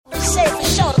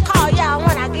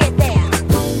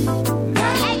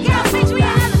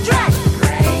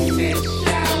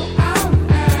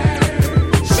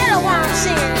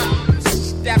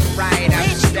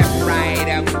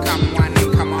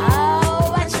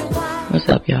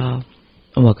up, y'all?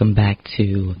 Welcome back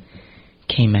to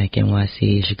K-Mac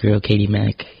NYC. It's your girl, Katie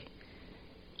Mac,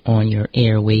 on your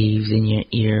airwaves, in your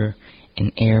ear,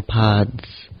 and AirPods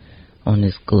on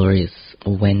this glorious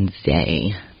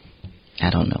Wednesday. I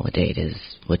don't know what day it is,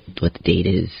 what the date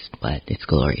is, but it's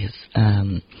glorious.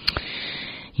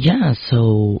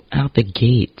 So out the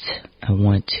gate, I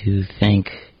want to thank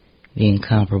the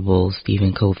incomparable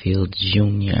Stephen Cofield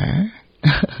Jr.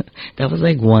 That was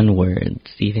like one word,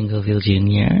 Stephen Cofield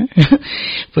Jr.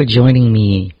 for joining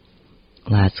me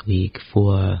last week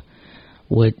for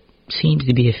what seems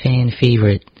to be a fan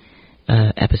favorite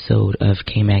episode of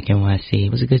K-Mac NYC.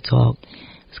 It was a good talk.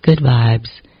 It was good vibes,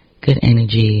 good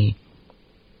energy.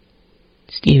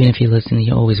 Stephen, if you're listening,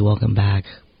 you're always welcome back.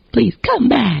 Please come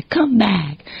back.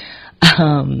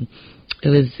 It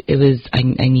was.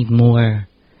 I need more.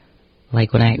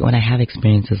 Like when I have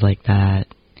experiences like that,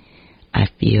 I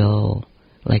feel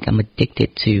like I'm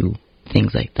addicted to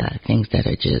things like that. Things that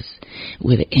are just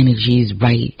where the energy is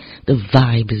right, the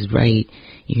vibe is right,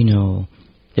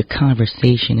 the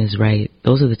conversation is right.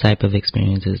 Those are the type of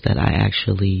experiences that I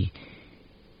actually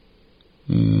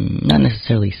not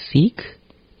necessarily seek,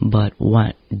 but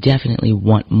definitely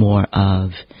want more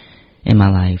of in my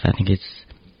life. I think it's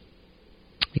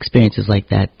experiences like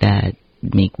that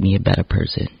make me a better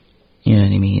person. You know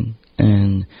what I mean?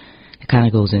 And it kind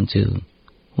of goes into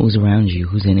who's around you,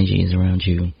 whose energy is around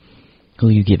you, who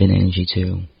you giving energy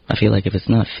to. I feel like if it's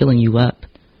not filling you up,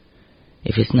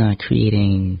 if it's not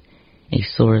creating a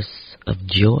source of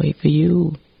joy for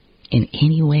you in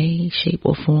any way, shape,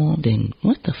 or form, then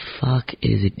what the fuck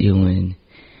is it doing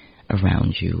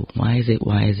around you? Why is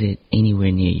it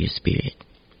anywhere near your spirit?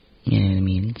 You know what I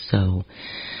mean? So,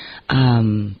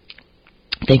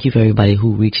 thank you for everybody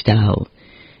who reached out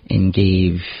and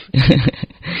gave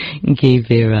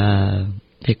their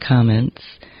comments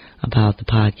about the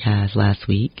podcast last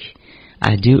week.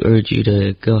 I do urge you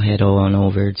to go ahead on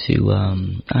over to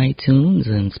iTunes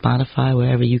and Spotify,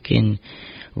 wherever you can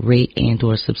rate and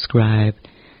or subscribe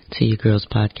to your girl's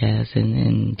podcast,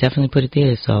 and definitely put it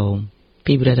there so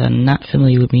people that are not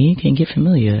familiar with me can get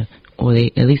familiar, or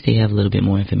at least they have a little bit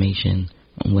more information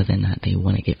on whether or not they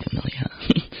want to get familiar.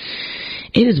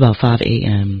 It is about 5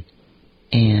 a.m.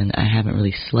 and I haven't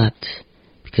really slept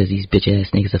because these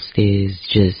bitch-ass niggas upstairs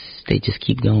just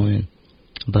keep going.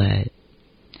 But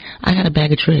I got a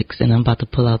bag of tricks, and I'm about to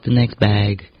pull out the next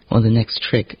bag, or the next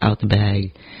trick out the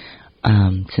bag,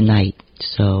 tonight.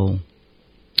 So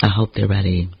I hope they're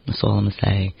ready. That's all I'm going to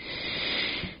say.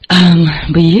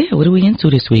 But yeah, what are we into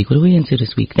this week?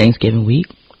 Thanksgiving week.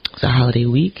 It's a holiday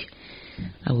week.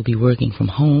 I will be working from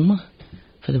home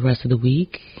for the rest of the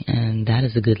week, and that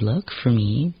is a good look for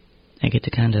me. I get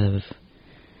to kind of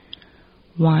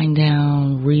wind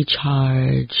down,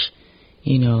 recharge,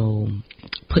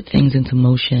 put things into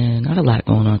motion. I have a lot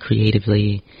going on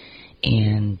creatively,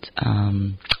 and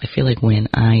I feel like when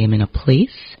I am in a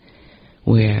place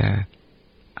where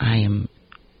I am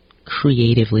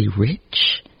creatively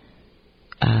rich,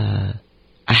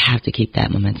 I have to keep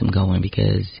that momentum going,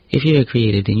 because if you're a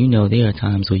creative, then there are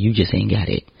times where you just ain't got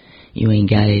it. You ain't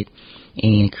got it,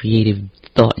 ain't a creative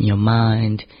thought in your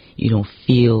mind. You don't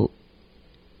feel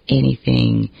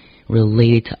anything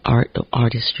related to art or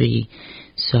artistry.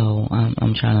 So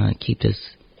I'm trying to keep this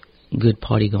good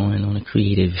party going on a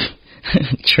creative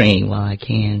train while I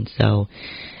can. So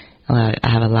I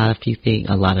have a few things.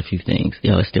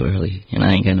 Yo, it's still early, and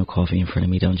I ain't got no coffee in front of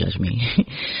me. Don't judge me.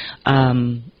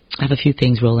 I have a few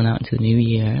things rolling out into the new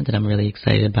year that I'm really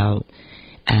excited about,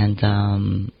 and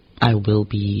I will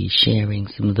be sharing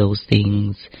some of those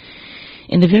things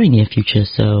in the very near future.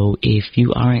 So if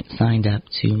you aren't signed up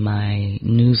to my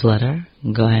newsletter,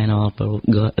 go ahead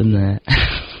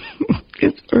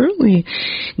it's early.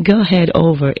 Go ahead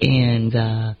over and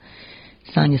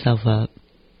sign yourself up.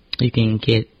 You can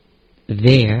get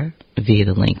there via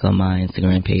the link on my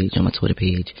Instagram page, on my Twitter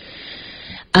page.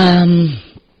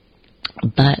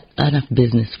 But enough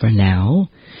business for now.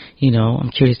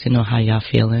 I'm curious to know how y'all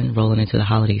feeling rolling into the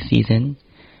holiday season.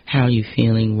 How are you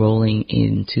feeling rolling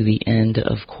into the end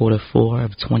of quarter 4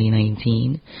 of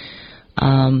 2019?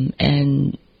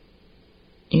 And,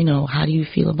 how do you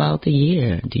feel about the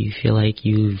year? Do you feel like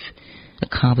you've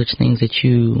accomplished things that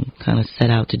you kind of set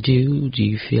out to do? Do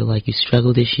you feel like you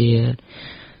struggled this year,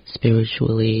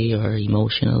 spiritually or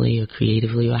emotionally or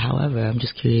creatively or however? I'm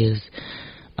just curious.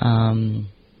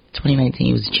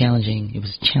 2019 was challenging. It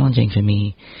was challenging for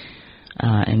me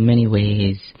in many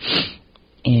ways,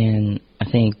 and I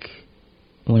think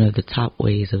one of the top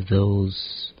ways of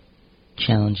those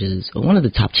challenges, or one of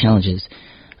the top challenges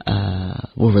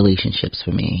relationships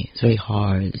for me. It's very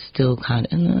hard. It's still kind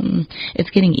of, it's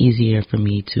getting easier for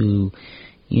me to,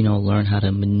 learn how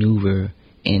to maneuver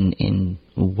and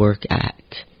work at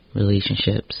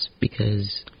relationships,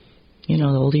 because, the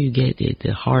older you get,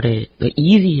 the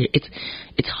easier,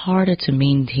 it's harder to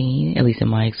maintain, at least in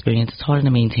my experience, it's harder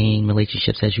to maintain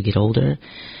relationships as you get older,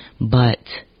 but,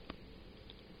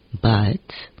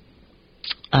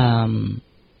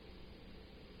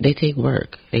 they take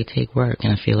work.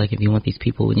 And I feel like if you want these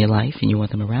people in your life and you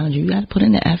want them around you, you gotta put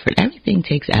in the effort. Everything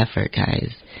takes effort,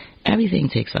 guys. Everything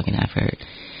takes fucking effort.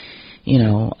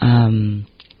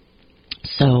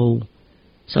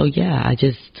 So yeah,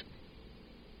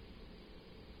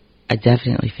 I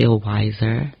definitely feel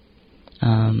wiser.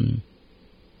 I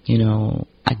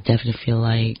definitely feel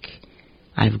like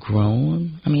I've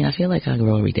grown. I feel like I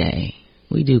grow every day.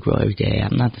 We do grow every day.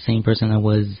 I'm not the same person I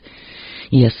was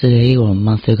yesterday or a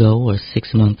month ago or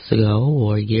 6 months ago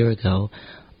or a year ago.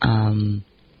 But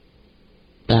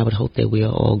I would hope that we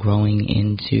are all growing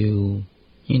into,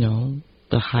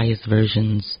 the highest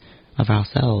versions of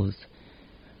ourselves.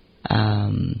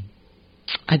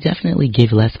 I definitely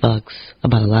give less fucks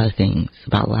about a lot of things,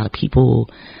 about a lot of people,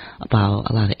 about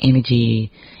a lot of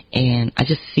energy, and I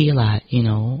just see a lot,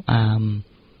 I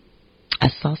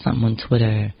saw something on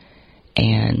Twitter,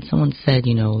 and someone said,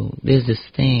 there's this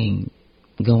thing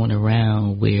going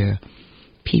around where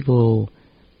people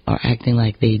are acting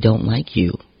like they don't like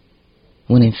you,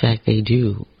 when in fact they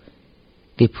do.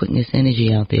 They're putting this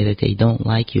energy out there that they don't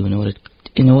like you in order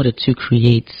to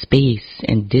create space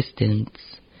and distance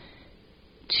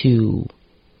to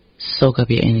soak up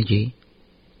your energy,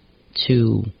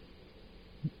 to,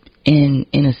 in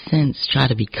a sense, try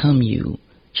to become you,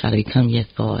 try to become your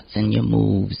thoughts and your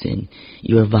moves and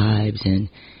your vibes, and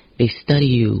they study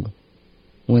you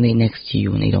when they're next to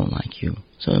you and they don't like you.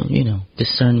 So,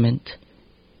 discernment,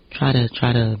 try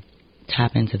to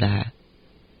tap into that,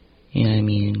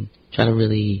 try to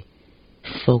really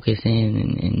focus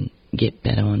in and get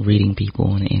better on reading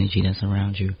people and the energy that's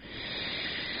around you.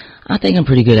 I think I'm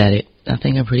pretty good at it. I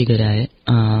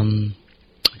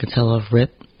can tell off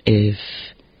rip if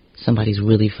somebody's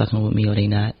really fucking with me or they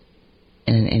not.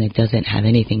 And it doesn't have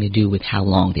anything to do with how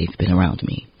long they've been around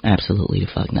me. Absolutely the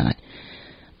fuck not.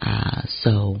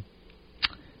 So,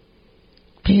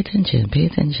 pay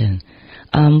attention.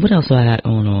 What else do I got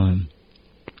going on?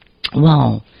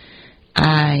 Well,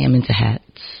 I am into hats.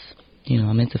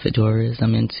 I'm into fedoras.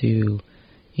 I'm into,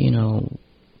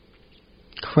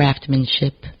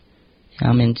 craftsmanship.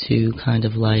 I'm into kind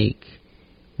of like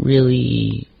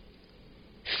really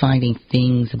finding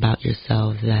things about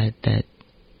yourself that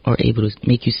are able to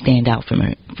make you stand out from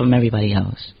everybody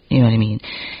else. You know what I mean?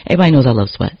 Everybody knows I love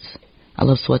sweats. I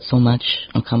love sweats so much,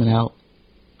 I'm coming out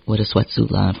with a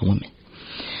sweatsuit line for women.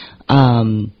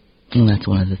 And that's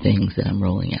one of the things that I'm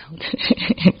rolling out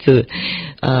into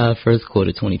first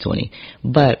quarter 2020.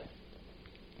 But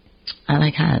I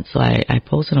like hats, so I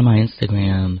posted on my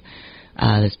Instagram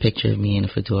this picture of me in a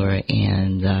fedora,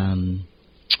 and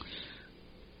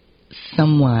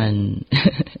someone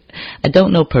I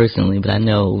don't know personally, but I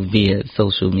know via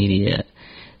social media,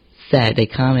 they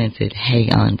commented, "Hey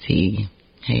Auntie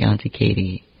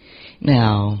Katie."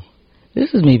 Now,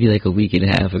 this was maybe like a week and a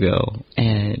half ago,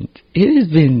 and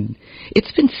it's been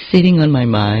sitting on my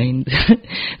mind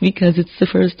because it's the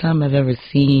first time I've ever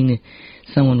seen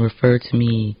someone refer to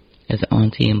me as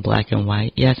auntie in black and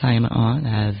white. Yes, I am an aunt. I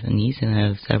have a niece and I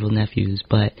have several nephews,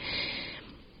 but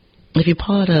if you're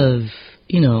part of,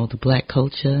 the black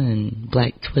culture and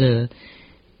black Twitter,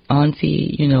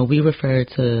 auntie, we refer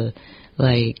to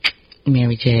like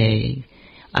Mary J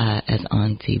as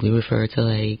auntie. We refer to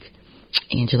like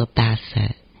Angela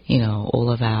Bassett,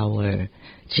 all of our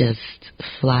just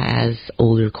fly as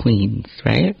older queens,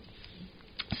 right?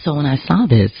 So when I saw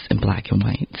this in black and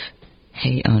white,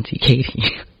 "Hey Auntie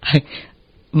Katie,"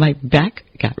 my back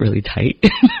got really tight.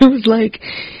 I was like,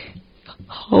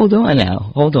 hold on.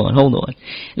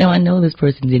 Now I know this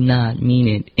person did not mean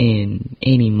it in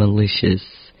any malicious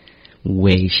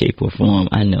way, shape, or form.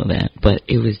 I know that, but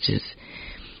it was just,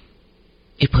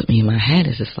 it put me in my head.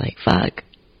 It's just like, fuck.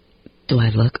 Do I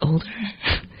look older?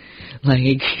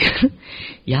 Like,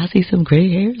 y'all see some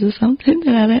gray hairs or something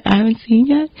that I haven't seen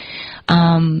yet?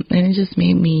 And it just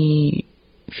made me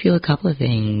feel a couple of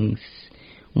things.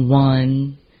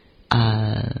 One,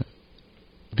 that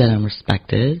I'm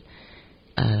respected.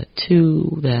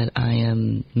 Two, that I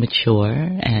am mature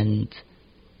and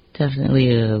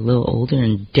definitely a little older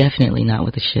and definitely not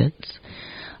with the shits.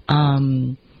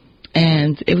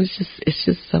 And it's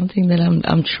just something that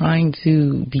I'm trying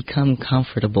to become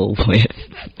comfortable with.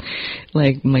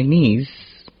 Like my niece,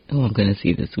 who I'm going to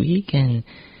see this week, and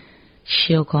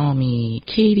she'll call me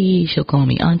Katie, she'll call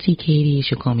me Auntie Katie,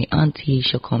 she'll call me Auntie,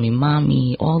 she'll call me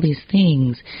Mommy, all these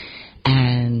things,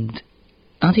 and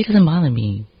Auntie doesn't bother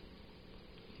me.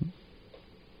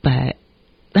 But,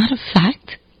 matter of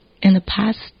fact, in the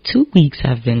past 2 weeks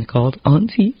I've been called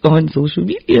Auntie on social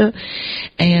media,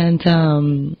 and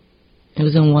it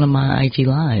was in one of my IG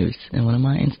lives, in one of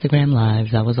my Instagram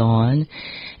lives I was on,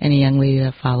 and a young lady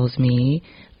that follows me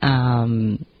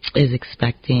is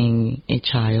expecting a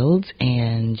child,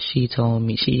 and she told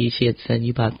me, she had said,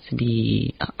 you about to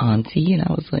be an auntie, and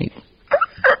I was like,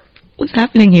 what's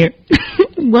happening here?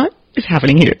 What is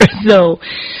happening here? So,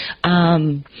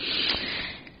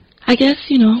 I guess,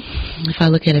 you know, if I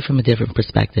look at it from a different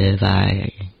perspective,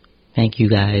 I thank you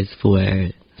guys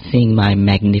for seeing my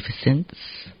magnificence.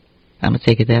 I'm gonna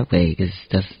take it that way, because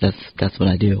that's what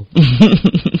I do.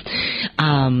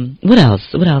 What else?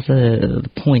 The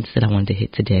points that I wanted to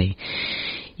hit today.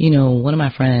 You know, one of my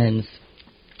friends,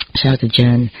 shout out to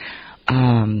Jen.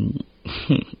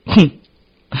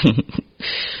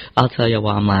 I'll tell you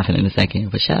why I'm laughing in a second,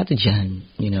 but shout out to Jen.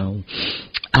 You know,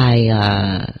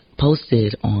 I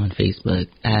posted on Facebook.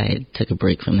 I took a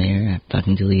break from there. I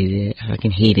fucking deleted it. I fucking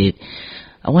hate it.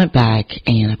 I went back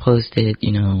and I posted,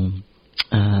 you know,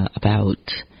 about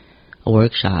a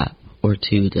workshop or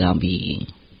two that I'll be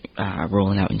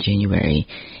rolling out in January.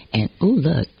 And, ooh,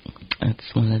 look,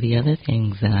 that's one of the other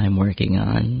things that I'm working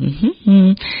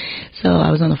on. So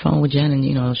I was on the phone with Jen, and,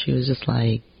 you know, she was just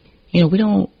like, you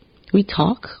know, we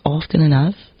talk often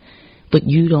enough, but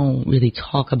you don't really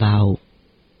talk about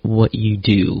what you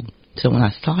do. So when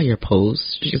I saw your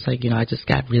post, she's like, you know, I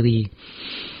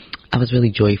was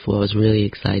really joyful. I was really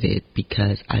excited,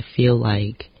 because I feel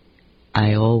like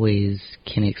I always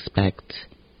can expect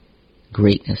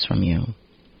greatness from you.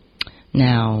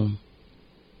 Now,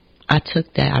 I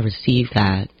took that, I received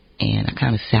that, and I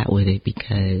kind of sat with it,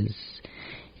 because,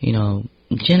 you know,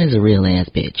 Jen is a real ass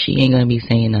bitch. She ain't gonna be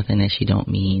saying nothing that she don't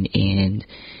mean, and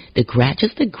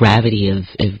just the gravity of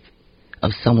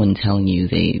someone telling you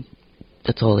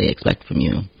that's all they expect from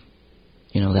you.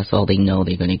 You know, that's all they know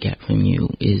they're gonna get from you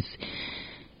is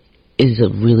a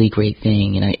really great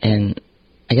thing. And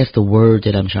I guess the word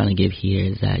that I'm trying to give here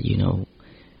is that, you know,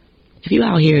 if you're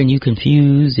out here and you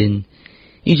confused and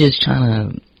you're just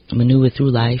trying to maneuver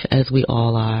through life, as we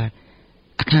all are,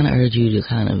 I kind of urge you to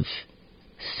kind of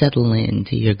settle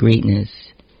into your greatness.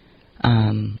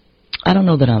 I don't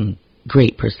know that I'm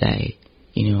great per se.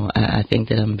 You know, I think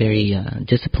that I'm very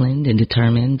disciplined and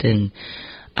determined, and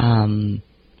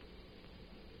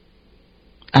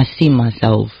I see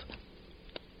myself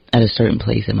at a certain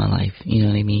place in my life, you know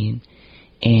what I mean?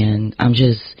 And I'm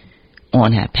just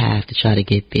on that path to try to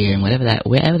get there, and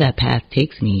wherever that path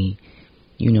takes me,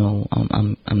 you know,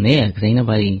 I'm there, because ain't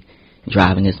nobody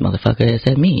driving this motherfucker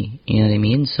except me, you know what I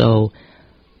mean? So,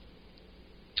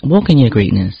 walk in your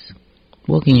greatness,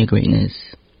 jog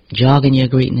in your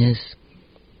greatness,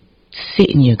 sit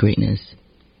in your greatness,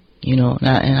 you know,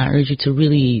 and I urge you to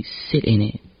really sit in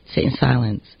it, sit in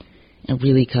silence, and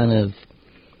really kind of,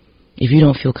 if you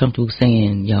don't feel comfortable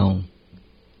saying, yo,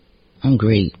 I'm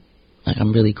great, like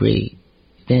I'm really great,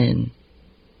 then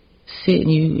sit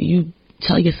and you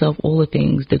tell yourself all the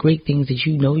great things that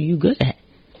you know you're good at.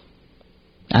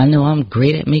 I know I'm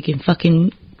great at making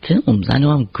fucking films. I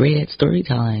know I'm great at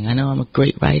storytelling. I know I'm a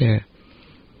great writer.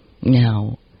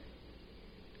 Now,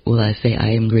 will I say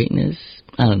I am greatness?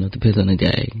 I don't know. It depends on the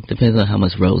day. Depends on how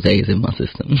much rosé is in my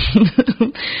system.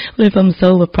 But if I'm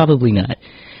sober, probably not.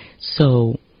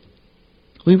 So,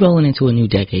 we're rolling into a new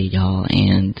decade, y'all,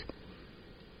 and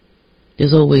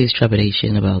there's always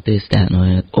trepidation about this, that,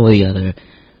 or the other.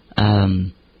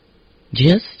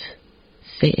 Just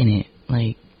sit in it.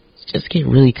 Like, just get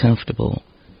really comfortable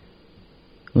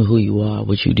with who you are,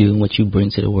 what you do, and what you bring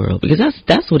to the world. Because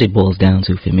that's what it boils down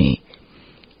to for me.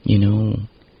 You know,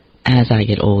 as I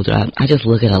get older, I just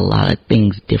look at a lot of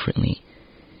things differently.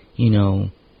 You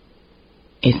know,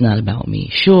 it's not about me.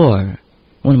 Sure,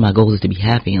 one of my goals is to be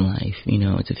happy in life, you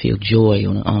know, to feel joy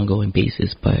on an ongoing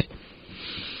basis, but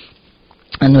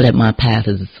I know that my path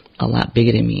is a lot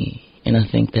bigger than me, and I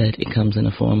think that it comes in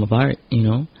the form of art, you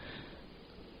know.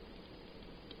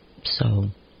 So,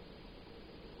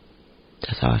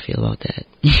 that's how I feel about that.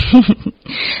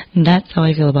 That's how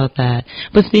I feel about that.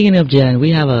 But speaking of Jen,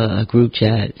 we have a group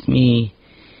chat. It's me,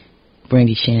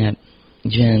 Brandy Champ,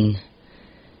 Jen,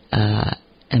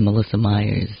 and Melissa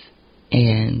Myers.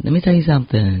 And let me tell you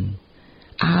something.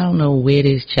 I don't know where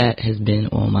this chat has been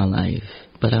all my life,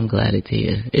 but I'm glad it's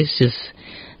here. It's just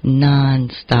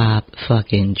non-stop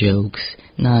fucking jokes,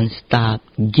 non-stop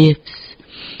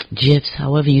gifs,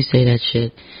 however you say that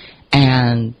shit.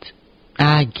 And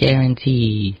I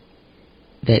guarantee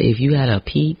that if you had a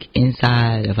peek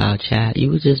inside of our chat, you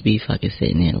would just be fucking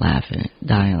sitting there laughing,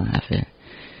 dying laughing.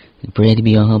 Brandy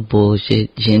be on her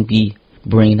bullshit. Jen be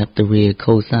bringing up the rear,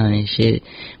 co-signing shit.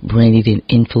 Brandy then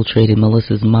infiltrated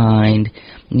Melissa's mind.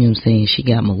 You know what I'm saying? She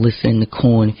got Melissa in the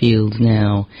cornfields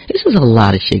now. This was a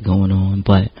lot of shit going on,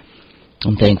 but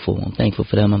I'm thankful. I'm thankful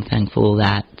for them. I'm thankful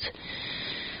that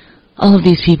all of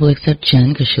these people except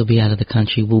Jen, because she'll be out of the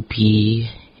country, will be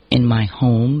in my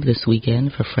home this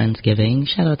weekend for Friendsgiving.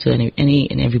 Shout out to any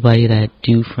and everybody that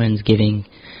do Friendsgiving.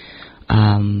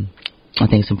 I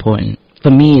think it's important.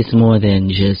 For me, it's more than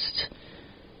just,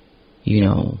 you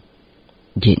know,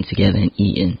 getting together and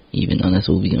eating, even though that's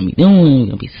what we're going to be doing. We're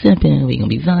going to be sipping, we're going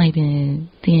to be vibing,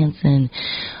 dancing.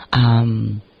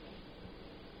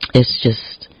 It's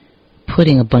just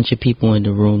putting a bunch of people in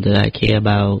the room that I care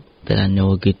about, that I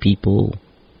know are good people,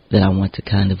 that I want to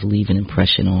kind of leave an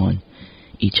impression on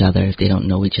each other if they don't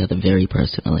know each other very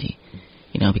personally.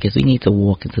 You know, because we need to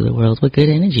walk into the world with good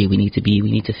energy. We need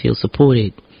to feel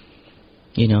supported,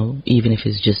 you know, even if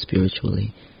it's just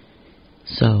spiritually.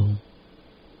 So,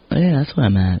 yeah, that's where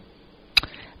I'm at.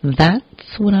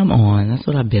 That's what I'm on. That's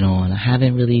what I've been on. I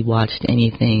haven't really watched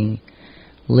anything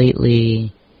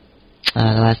lately. The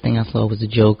last thing I saw was The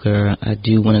Joker. I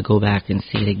do want to go back and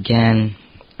see it again.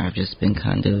 I've just been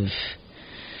kind of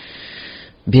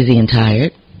busy and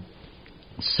tired.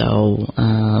 So,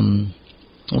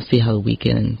 we'll see how the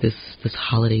weekend, this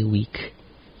holiday week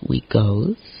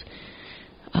goes.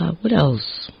 What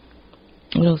else?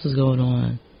 What else is going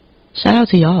on? Shout out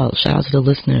to y'all. Shout out to the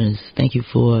listeners. Thank you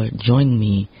for joining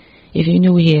me. If you're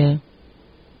new here,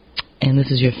 and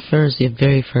this is your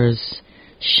very first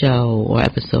show or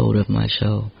episode of my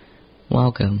show,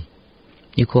 welcome.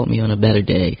 You caught me on a better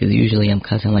day, because usually I'm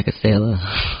cussing like a sailor.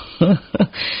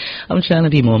 I'm trying to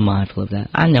be more mindful of that.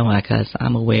 I know I cuss.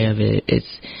 I'm aware of it.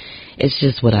 It's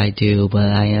just what I do,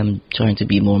 but I am trying to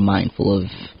be more mindful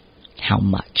of how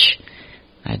much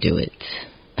I do it.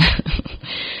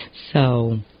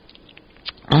 So,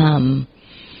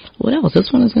 what else?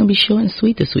 This one is going to be short and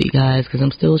sweet this week, guys, because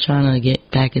I'm still trying to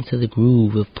get back into the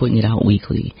groove of putting it out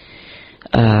weekly.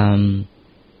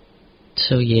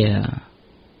 So yeah,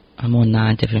 I'm on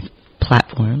 9 different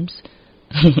platforms.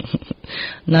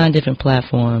 9 different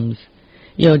platforms.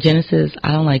 Yo, Genesis,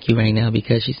 I don't like you right now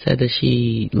because she said that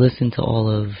she listened to all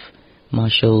of my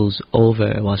shows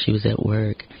over while she was at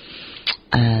work.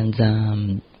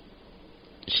 And,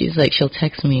 she's like, she'll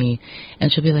text me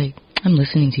and she'll be like, I'm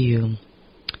listening to you.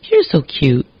 You're so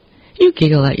cute. You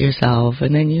giggle at yourself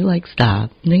and then you like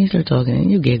stop. And then you start talking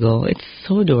and you giggle. It's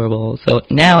so adorable. So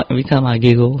now every time I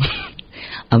giggle,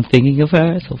 I'm thinking of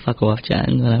her. So fuck off,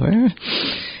 Jen, whatever.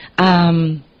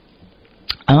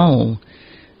 Oh,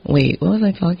 wait, what was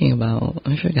I talking about?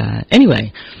 I forgot.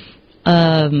 Anyway,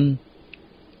 I'm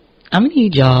gonna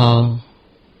need y'all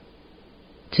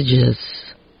to just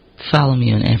follow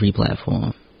me on every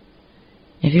platform.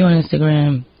 If you're on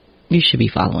Instagram, you should be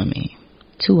following me.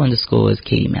 2_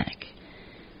 Katie Mac.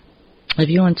 If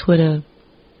you're on Twitter,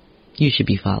 you should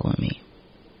be following me.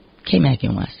 K-Mac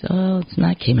NYC. Oh, it's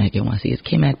not K-Mac NYC, it's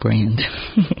K-Mac Brand.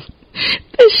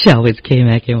 This show is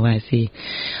K-Mac NYC.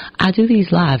 I do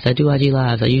these lives. I do IG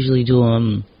lives. I usually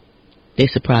do they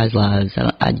surprise lives.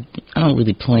 I don't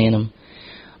really plan them.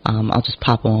 I'll just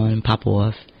pop on and pop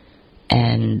off.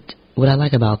 And what I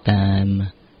like about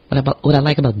them, what I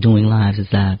like about doing lives is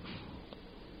that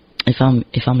if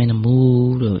I'm in a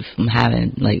mood or if I'm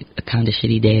having like a kind of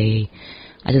shitty day,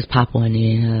 I just pop on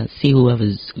there, see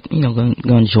whoever's going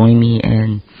to join me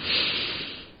and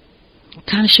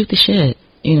kind of shoot the shit.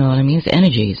 You know what I mean? It's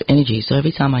energy. It's energy. So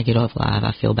every time I get off live,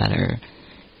 I feel better.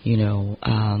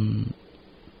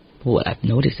 What I've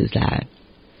noticed is that,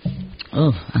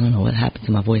 I don't know what happened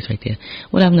to my voice right there.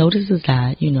 What I've noticed is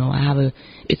that,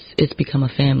 it's become a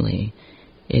family.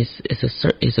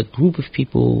 It's a group of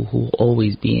people who will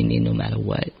always be in there no matter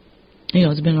what.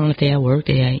 It's been on a day at work,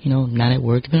 not at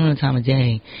work, depending on the time of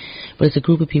day. But it's a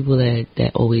group of people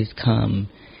that always come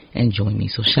and join me.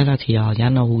 So shout out to y'all. Y'all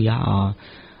know who y'all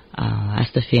are.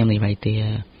 That's the family right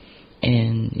there.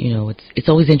 And, it's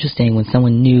always interesting when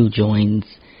someone new joins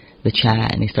the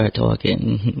chat and they start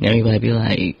talking. Everybody be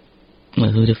like,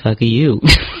 well, who the fuck are you?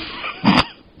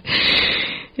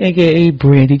 AKA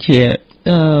Brandy Chat.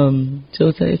 So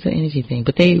it's an energy thing.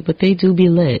 But they do be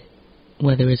lit.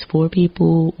 Whether it's 4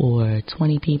 people or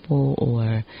 20 people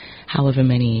or however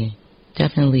many,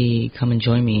 definitely come and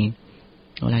join me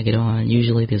when I get on.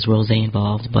 Usually there's rosé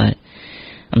involved, but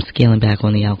I'm scaling back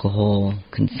on the alcohol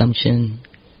consumption,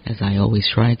 as I always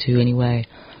try to anyway.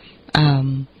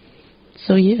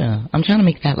 So yeah, I'm trying to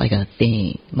make that like a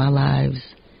thing. My lives,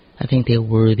 I think they're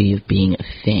worthy of being a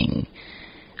thing.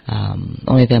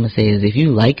 Only thing I'm gonna say is, if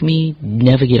you like me,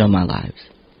 never get on my lives.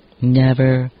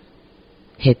 Never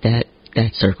hit that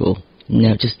circle.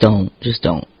 No, just don't.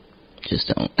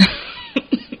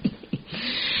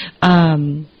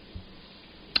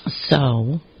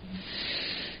 So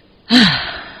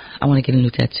I want to get a new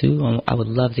tattoo. I would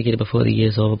love to get it before the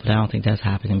year's over, but I don't think that's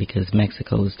happening because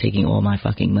Mexico is taking all my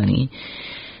fucking money.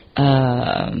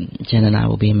 Jen and I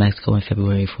will be in Mexico in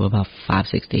February for about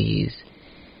 5-6 days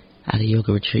at a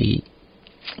yoga retreat.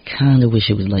 Kind of wish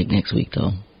it was like next week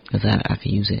though, because I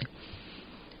could use it.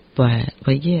 But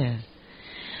yeah.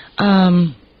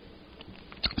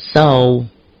 So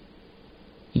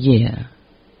yeah,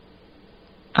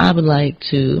 I would like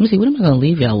to, let me see, what am I going to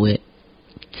leave y'all with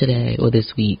today or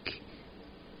this week?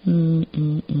 I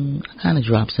kind of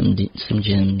dropped some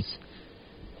gems.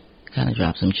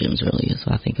 Earlier,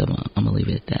 so I think I'm going to leave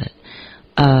it at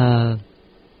that.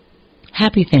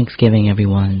 Happy Thanksgiving,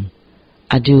 everyone.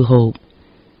 I do hope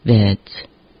that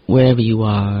wherever you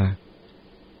are,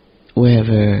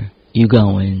 wherever you're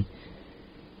going,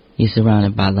 you're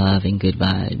surrounded by love and good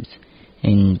vibes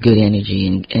and good energy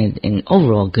and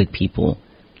overall good people.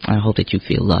 I hope that you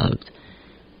feel loved.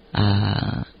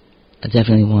 I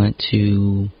definitely want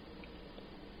to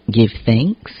give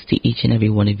thanks to each and every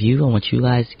one of you. I want you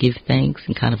guys to give thanks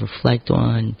and kind of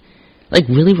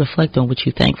really reflect on what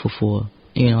you're thankful for.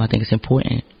 You know, I think it's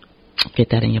important. Get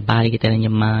that in your body, get that in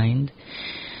your mind.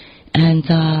 And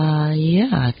yeah,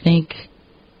 I think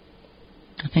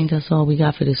that's all we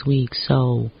got for this week.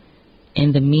 So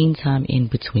in the meantime, in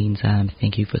between time,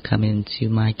 thank you for coming to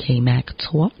my K-Mac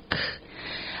talk.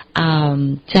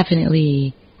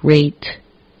 Definitely rate,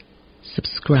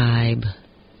 subscribe,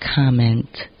 comment,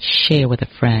 share with a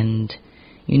friend.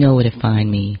 You know where to find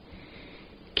me.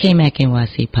 K-Mac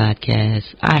NYC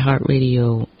Podcast,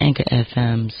 iHeartRadio, Anchor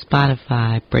FM,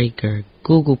 Spotify, Breaker,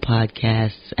 Google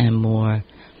Podcasts, and more.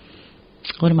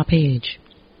 Go to my page.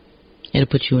 It'll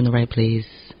put you in the right place,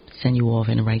 send you off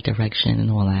in the right direction and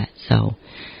all that. So,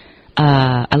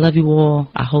 I love you all.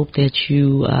 I hope that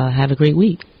you have a great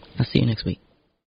week. I'll see you next week.